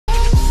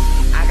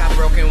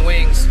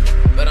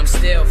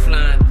still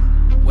flying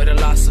with a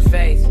loss of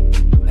faith,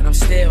 and I'm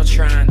still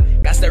trying.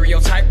 Got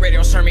stereotype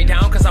radios turn me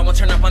down cause I won't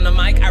turn up on the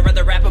mic. I'd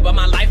rather rap about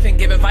my life and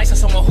give advice to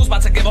someone who's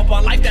about to give up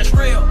on life that's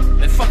real.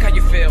 Then fuck how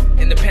you feel,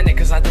 independent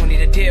cause I don't need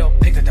a deal.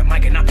 Picked up the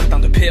mic and I put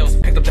down the pills.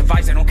 Picked up the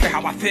vibes, I don't care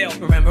how I feel.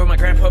 Remember my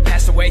grandpa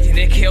passed away and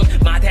then killed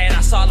my dad. I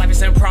saw life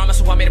is in promise,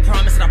 so I made a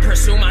promise that I'll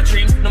pursue my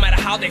dreams no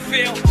matter how they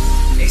feel.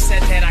 They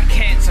said that I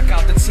can't, took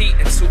out the T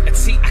and to a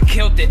T I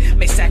killed it.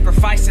 Made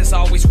sacrifices,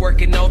 always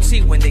working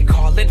OT. When they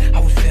callin', I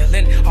was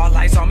feeling all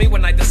eyes on me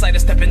when I decided to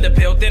step in the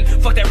building.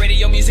 Fuck that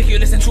radio music you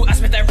listen to, I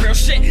spit that real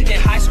shit. In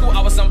high school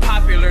I was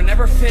unpopular,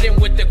 never fit in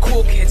with the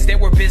cool kids. They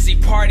were busy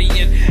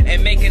partying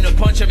and making a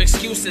bunch of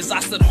excuses. I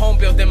stood home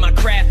building my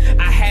craft,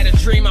 I had a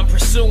dream I'm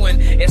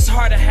pursuing. It's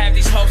hard to have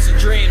these hopes and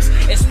dreams,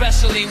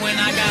 especially when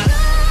I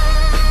got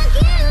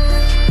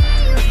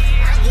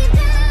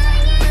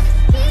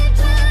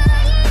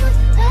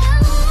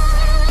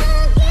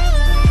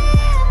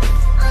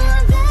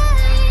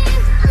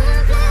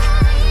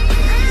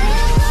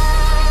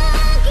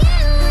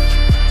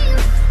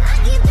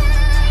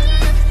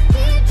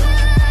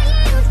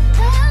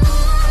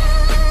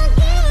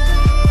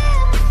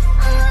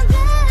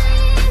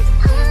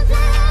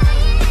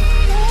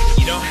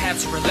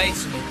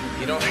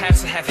You don't have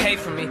to have hate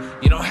for me.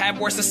 You don't have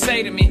words to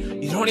say to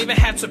me. You don't even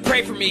have to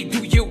pray for me,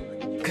 do you?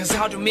 Cause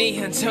I'll do me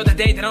until the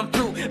day that I'm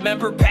through.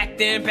 Remember back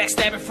then,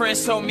 backstabbing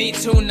friends told me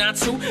to not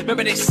to.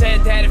 Remember they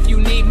said that if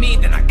you need me,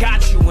 then I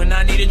got you. When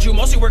I needed you,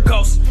 mostly were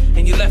ghosts.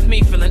 And you left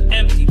me feeling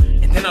empty,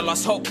 and then I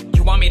lost hope.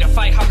 You want me to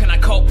fight, how can I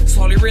cope?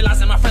 Slowly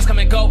realizing my friends come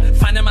and go,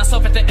 finding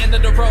myself at the end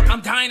of the road.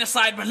 I'm dying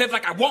inside, but live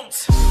like I won't.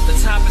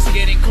 The top is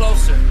getting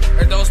closer,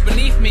 or those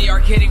beneath me are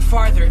getting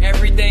farther.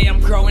 Every day I'm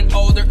growing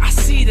older, I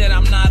see that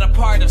I'm not a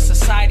part of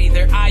society.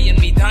 They're eyeing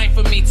me, dying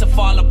for me to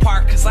fall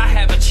apart. Cause I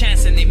have a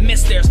chance and they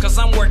miss theirs, cause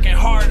I'm working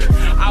harder.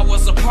 I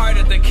was a part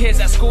of the kids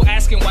at school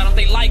asking why don't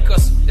they like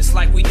us. It's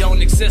like we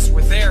don't exist,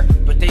 we're there,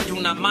 but they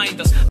do not mind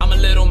us. I'm a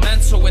little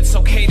mental, it's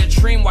okay to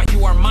dream while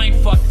you are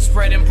mindfucked.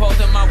 Spreading both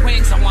of my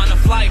wings, I wanna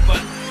fly,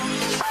 but